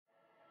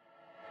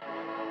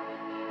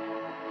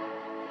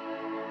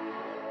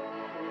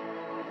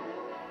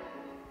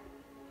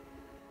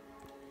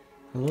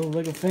Hello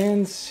LEGO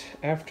fans,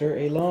 after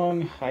a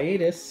long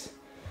hiatus,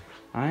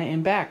 I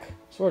am back,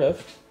 sort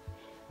of,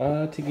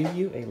 to give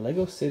you a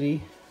LEGO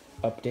City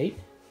update.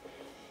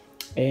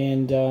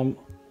 And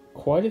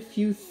quite a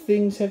few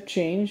things have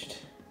changed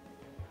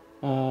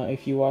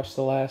if you watched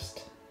the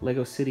last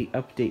LEGO City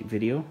update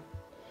video.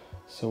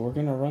 So we're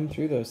going to run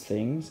through those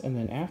things, and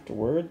then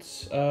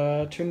afterwards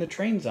turn the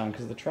trains on,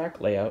 because the track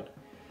layout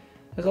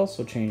has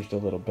also changed a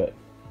little bit.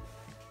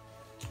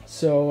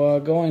 So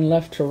going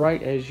left to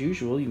right as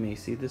usual, you may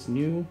see this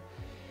new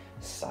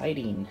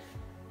siding,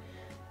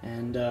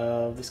 and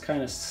this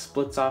kind of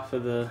splits off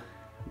of the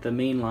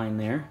main line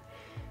there,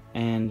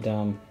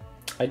 and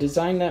I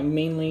designed that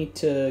mainly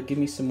to give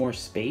me some more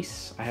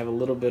space. I have a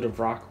little bit of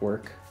rock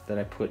work that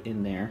I put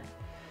in there.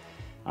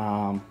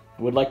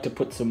 Would like to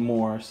put some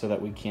more so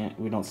that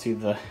we don't see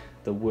the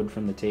wood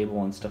from the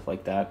table and stuff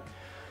like that.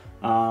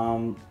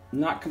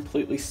 Not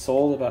completely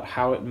sold about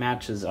how it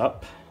matches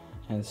up,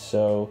 and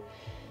so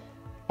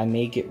I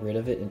may get rid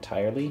of it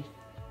entirely,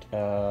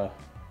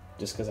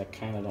 just because I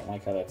kind of don't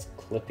like how that's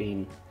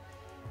clipping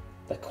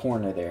the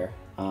corner there.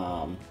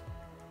 But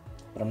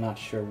I'm not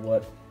sure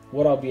what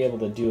I'll be able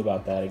to do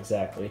about that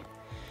exactly.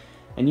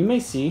 And you may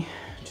see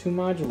two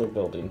modular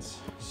buildings.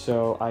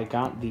 So I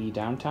got the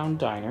downtown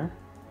diner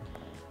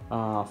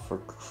not for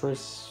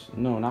Christmas.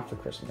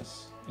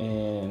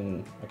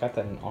 I got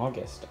that in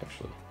August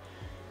actually.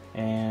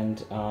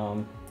 And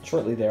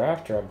shortly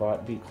thereafter, I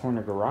bought the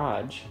corner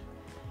garage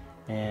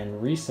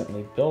and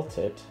recently built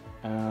it,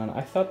 and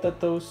I thought that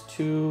those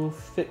two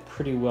fit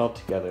pretty well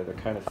together. They're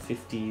kind of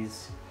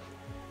 50s,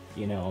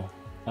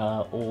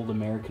 old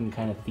American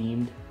kind of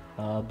themed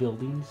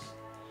buildings,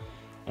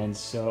 and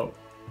so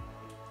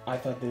I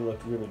thought they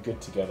looked really good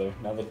together.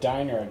 Now the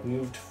diner, I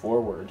moved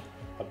forward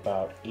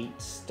about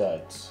 8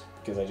 studs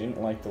because I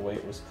didn't like the way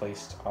it was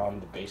placed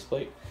on the base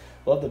plate.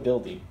 Love the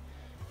building,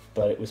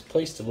 but it was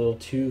placed a little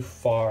too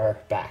far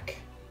back.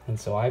 And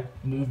so I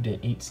moved it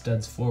 8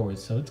 studs forward,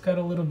 so it's got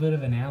a little bit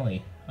of an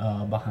alley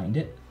behind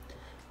it,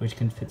 which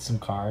can fit some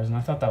cars, and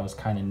I thought that was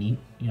kind of neat,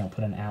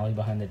 put an alley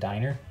behind the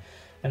diner.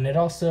 And it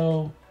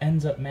also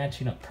ends up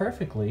matching up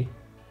perfectly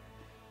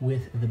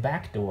with the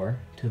back door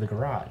to the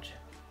garage.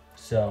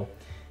 So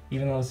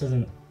even though this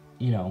isn't,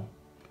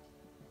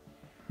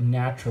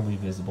 naturally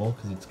visible,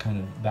 because it's kind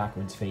of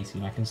backwards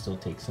facing, I can still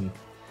take some,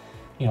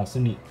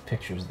 some neat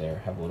pictures there.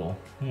 Have a little,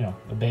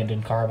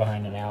 abandoned car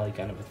behind an alley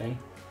kind of a thing.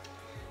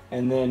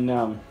 And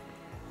then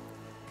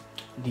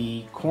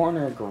the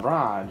corner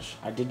garage,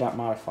 I did not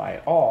modify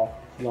at all.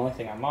 The only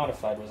thing I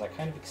modified was I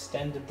kind of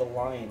extended the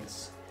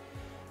lines,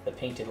 the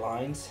painted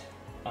lines,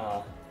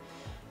 to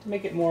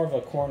make it more of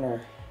a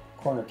corner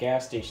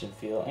gas station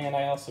feel. And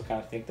I also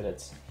kind of think that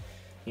it's,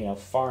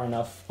 far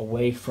enough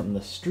away from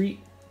the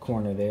street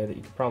corner there that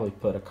you could probably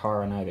put a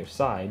car on either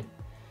side.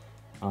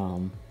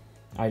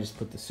 I just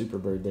put the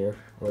Superbird there,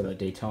 or the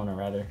Daytona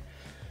rather,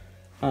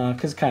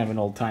 because it's kind of an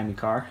old-timey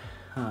car.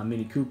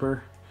 Mini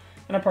Cooper,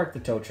 and I parked the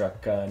tow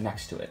truck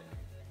next to it.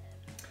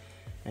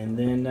 And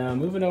then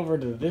moving over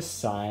to this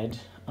side,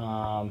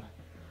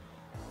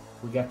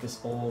 we got this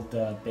old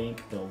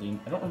bank building.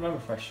 I don't remember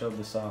if I showed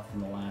this off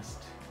in the last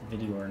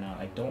video or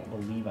not. I don't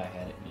believe I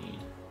had it made,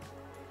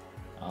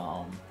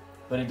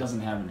 but it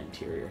doesn't have an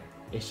interior.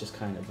 It's just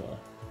kind of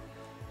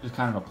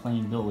a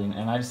plain building,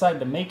 and I decided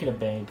to make it a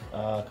bank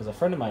because a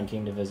friend of mine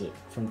came to visit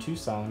from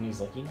Tucson, and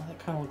he's like, that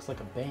kind of looks like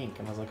a bank,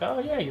 and I was like, oh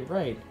yeah, you're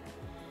right.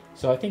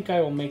 So I think I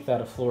will make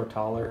that a floor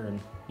taller and,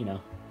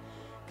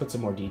 put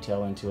some more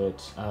detail into it.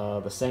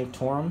 The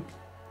Sanctorum,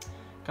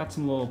 got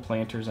some little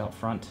planters out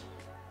front.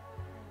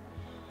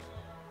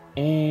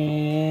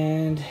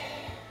 And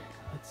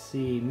let's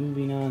see,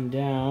 moving on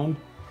down,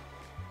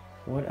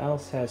 what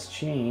else has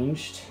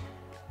changed?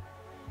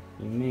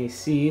 You may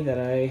see that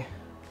I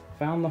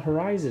found the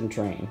Horizon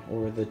train,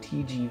 or the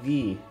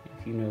TGV,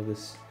 if you know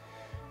this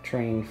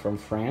train from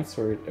France,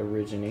 where it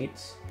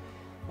originates.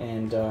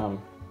 And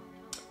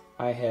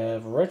I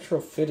have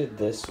retrofitted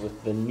this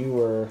with the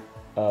newer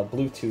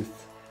Bluetooth,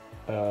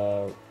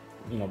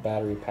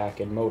 battery pack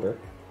and motor.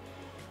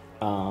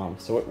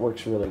 So it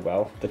works really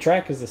well. The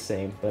track is the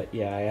same, but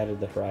yeah, I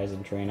added the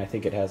Horizon train. I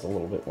think it has a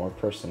little bit more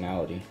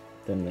personality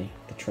than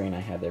the train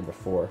I had there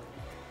before.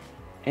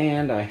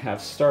 And I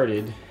have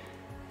started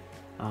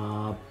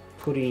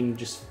putting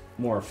just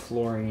more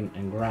flooring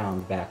and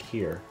ground back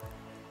here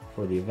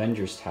for the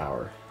Avengers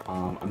Tower.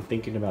 I'm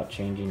thinking about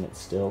changing it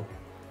still,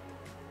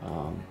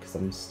 because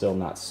I'm still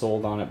not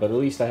sold on it, but at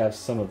least I have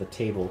some of the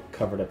table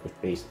covered up with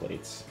base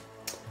plates.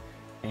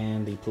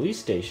 And the police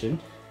station,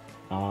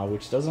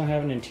 which doesn't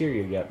have an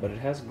interior yet, but it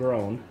has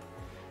grown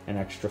an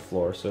extra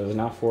floor, so there's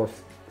now four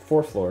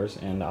floors,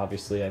 and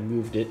obviously I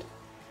moved it.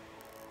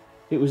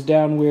 It was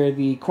down where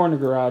the corner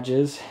garage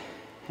is,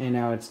 and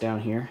now it's down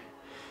here.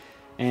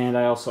 And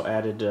I also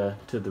added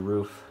to the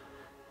roof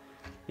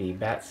the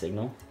bat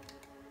signal,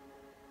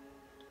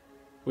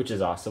 which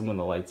is awesome when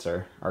the lights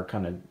are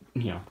kind of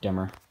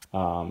dimmer.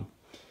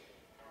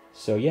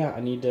 So yeah, I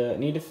need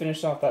to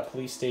finish off that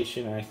police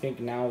station, and I think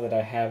now that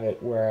I have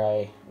it where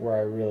I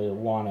really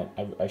want it,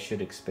 I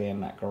should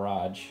expand that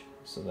garage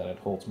so that it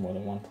holds more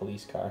than one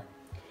police car.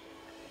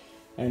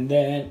 And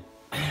then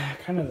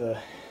kind of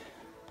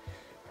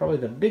probably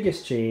the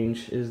biggest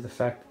change is the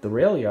fact that the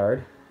rail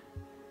yard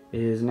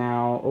is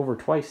now over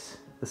twice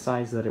the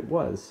size that it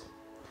was.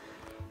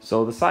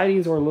 So the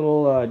sidings were a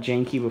little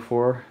janky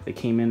before. They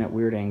came in at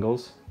weird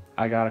angles.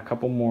 I got a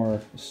couple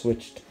more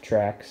switched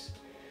tracks,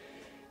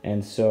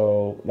 and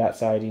so that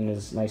siding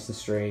is nice and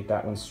straight.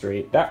 That one's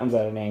straight. That one's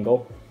at an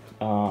angle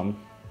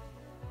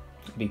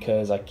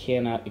because I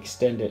cannot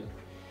extend it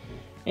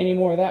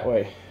anymore that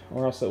way,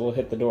 or else it will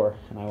hit the door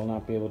and I will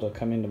not be able to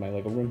come into my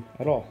Lego room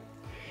at all.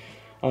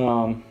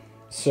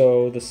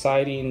 So the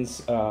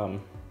sidings,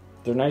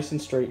 they're nice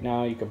and straight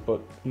now. You can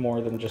put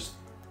more than just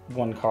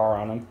one car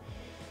on them.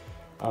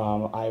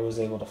 I was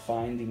able to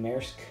find the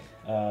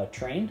Maersk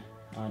train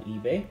on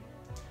eBay,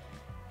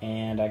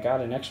 and I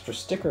got an extra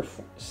sticker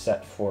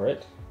set for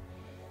it,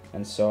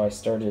 and so I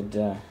started,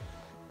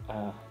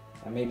 I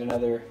made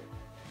another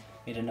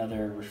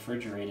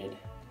refrigerated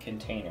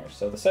container.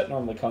 So the set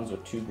normally comes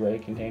with 2 gray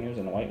containers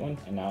and a white one,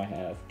 and now I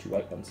have 2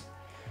 white ones.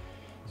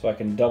 So I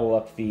can double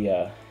up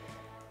the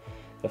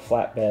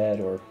flatbed,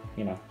 or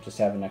just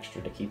have an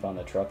extra to keep on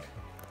the truck.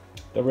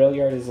 The rail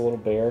yard is a little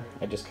bare.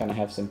 I just kind of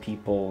have some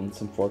people and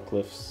some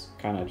forklifts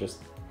kind of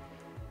just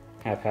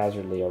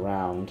haphazardly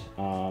around.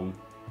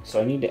 So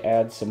I need to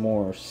add some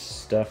more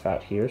stuff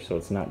out here so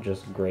it's not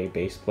just gray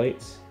base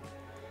plates.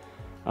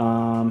 So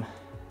I'm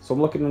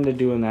looking into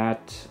doing that.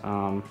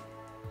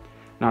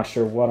 Not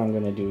sure what I'm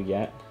going to do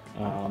yet.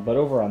 But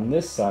over on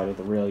this side of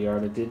the rail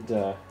yard, I did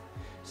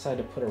decide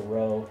to put a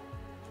row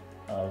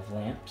of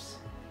lamps.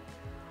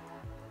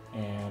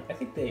 And I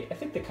think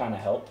they kind of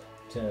help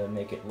to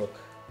make it look,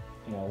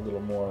 a little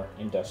more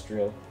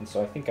industrial. And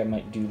so I think I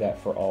might do that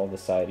for all the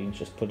sidings.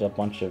 Just put a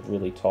bunch of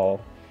really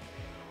tall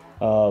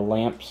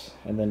lamps,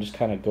 and then just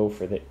kind of go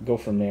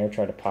from there.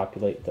 Try to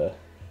populate the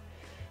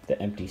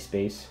empty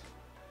space.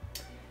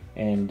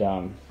 And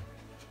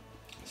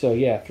so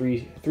yeah,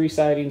 three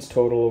sidings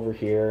total over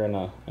here,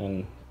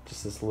 and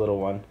just this little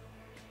one,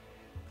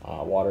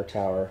 water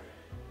tower.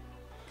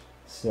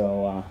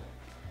 So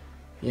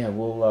yeah,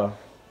 we'll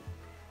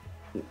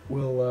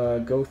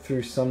go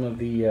through some of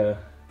the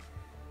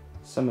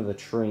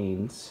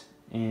trains,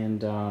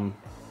 and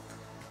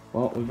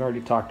well, we've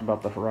already talked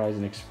about the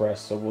Horizon Express,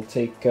 so we'll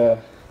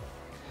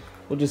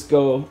just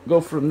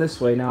go from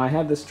this way. Now, I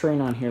had this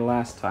train on here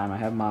last time. I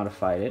have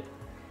modified it,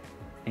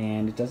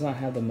 and it does not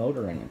have the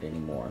motor in it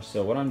anymore.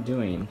 So what I'm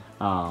doing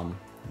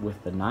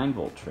with the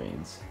 9-volt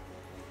trains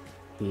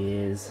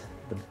is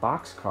the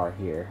boxcar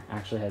here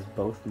actually has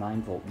both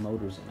 9-volt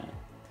motors in it.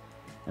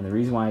 And the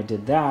reason why I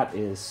did that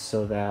is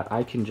so that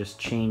I can just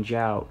change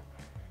out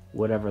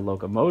whatever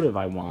locomotive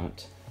I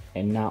want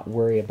and not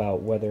worry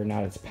about whether or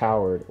not it's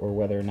powered or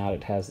whether or not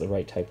it has the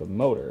right type of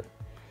motor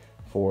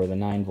for the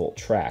 9-volt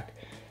track.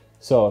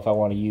 So if I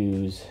want to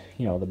use,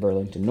 the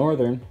Burlington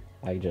Northern,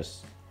 I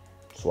just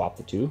swap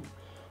the two.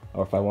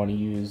 Or if I want to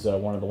use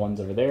one of the ones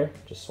over there,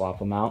 just swap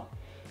them out.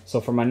 So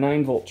for my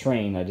 9-volt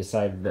train, I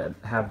decided to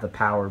have the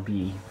power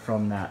be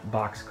from that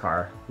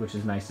boxcar, which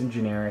is nice and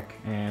generic,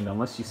 and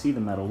unless you see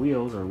the metal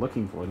wheels or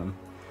looking for them,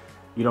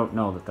 you don't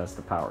know that that's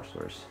the power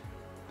source.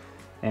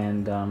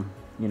 And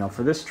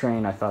for this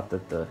train, I thought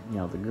that the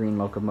green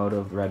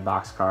locomotive, the red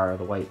boxcar,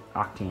 the white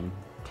octane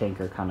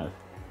tanker kind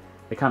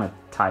of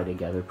tie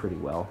together pretty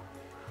well.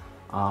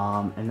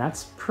 And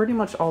that's pretty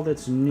much all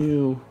that's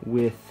new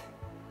with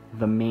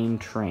the main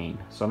train.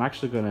 So I'm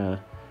actually going to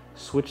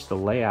switch the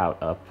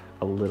layout up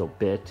a little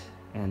bit,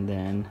 and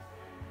then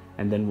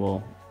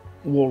we'll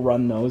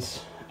run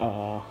those.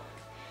 And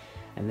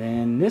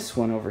then this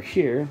one over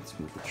here, let's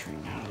move the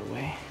train out of the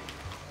way.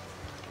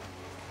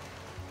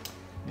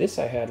 This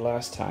I had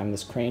last time,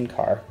 this crane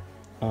car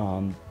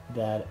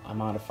that I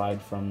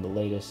modified from the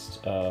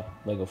latest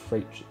Lego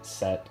Freight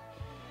set,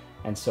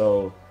 and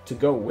so to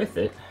go with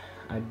it,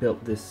 I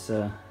built this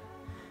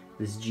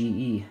this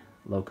GE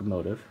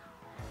locomotive,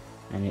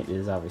 and it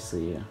is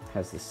obviously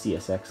has the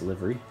CSX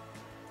livery,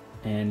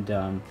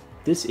 and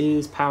this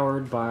is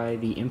powered by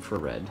the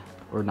infrared,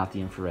 or not the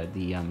infrared,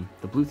 the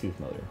Bluetooth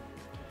motor.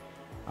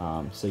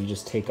 So you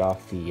just take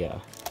off the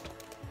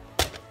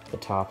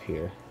top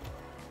here.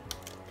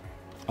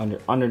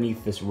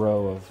 Underneath this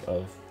row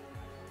of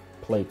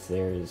plates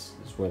there is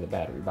where the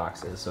battery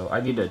box is. So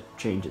I need to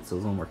change it so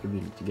it's a little more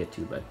convenient to get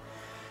to, but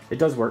it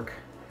does work.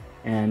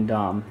 And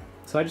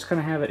so I just kind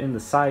of have it in the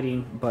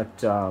siding,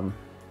 but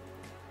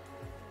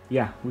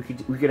yeah, we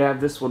could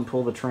have this one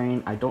pull the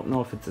train. I don't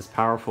know if it's as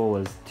powerful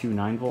as 2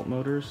 9-volt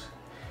motors.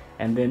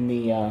 And then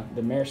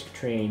the Maersk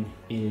train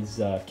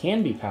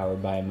can be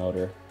powered by a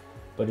motor,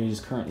 but it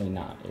is currently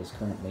not. It is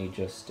currently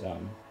just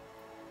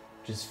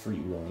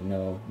free-wheeling,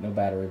 no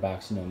battery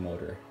box, no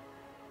motor.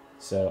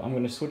 So I'm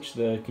going to switch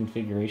the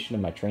configuration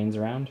of my trains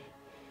around,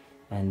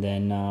 and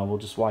then we'll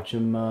just watch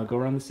them go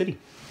around the city.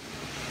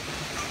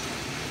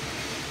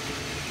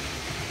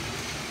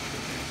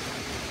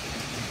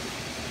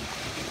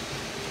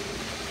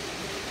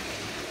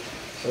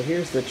 So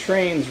here's the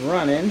trains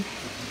running.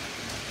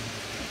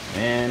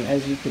 And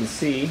as you can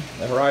see,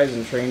 the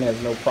Horizon train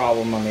has no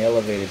problem on the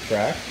elevated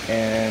track,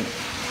 and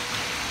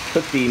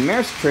put the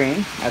Maersk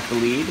train at the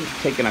lead,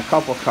 taking a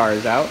couple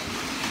cars out.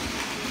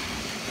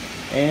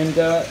 And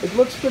it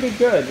looks pretty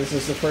good. This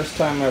is the first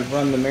time I've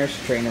run the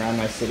Maersk train around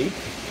my city,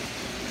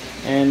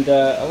 and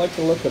I like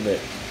the look of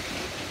it.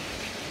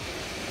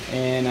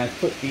 And I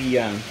put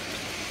the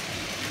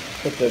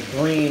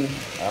green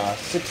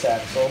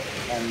 6-axle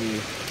and the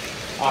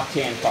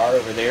Octane car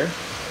over there.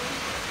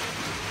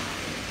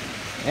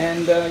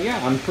 And yeah,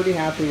 I'm pretty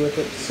happy with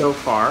it so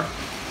far.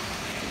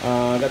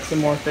 Got some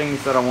more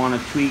things that I want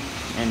to tweak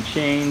and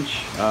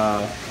change.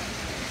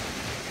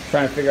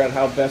 Trying to figure out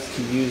how best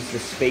to use the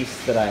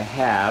space that I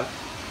have.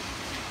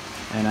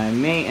 And I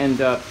may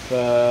end up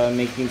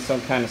making some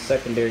kind of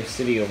secondary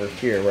city over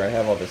here where I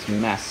have all this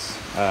mess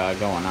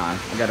going on.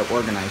 I got to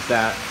organize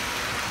that.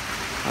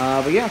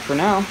 But yeah, for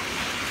now,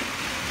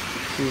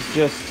 this is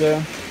just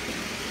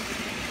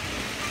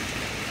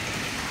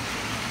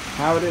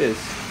how it is.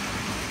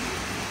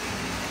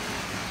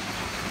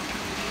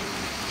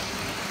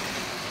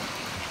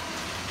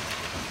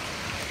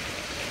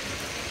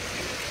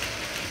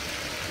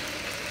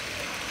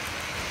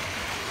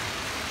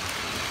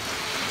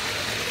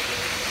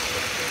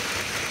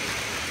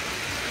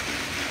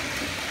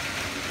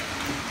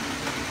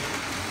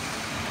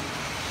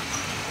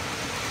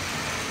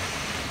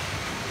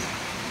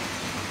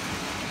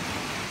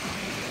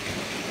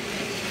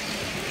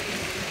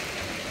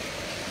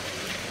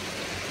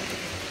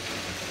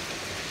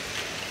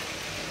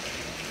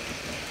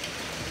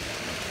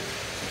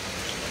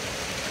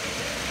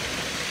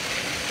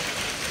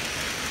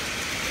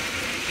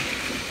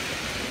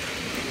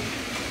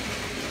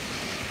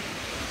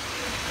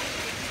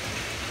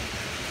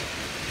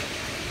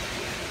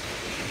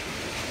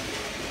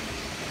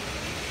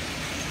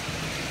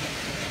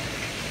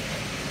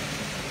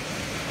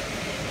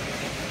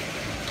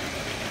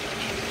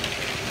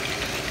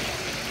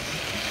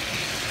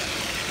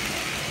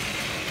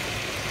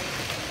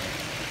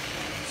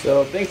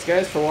 So thanks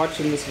guys for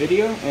watching this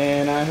video,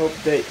 and I hope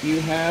that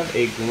you have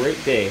a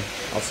great day.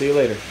 I'll see you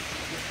later.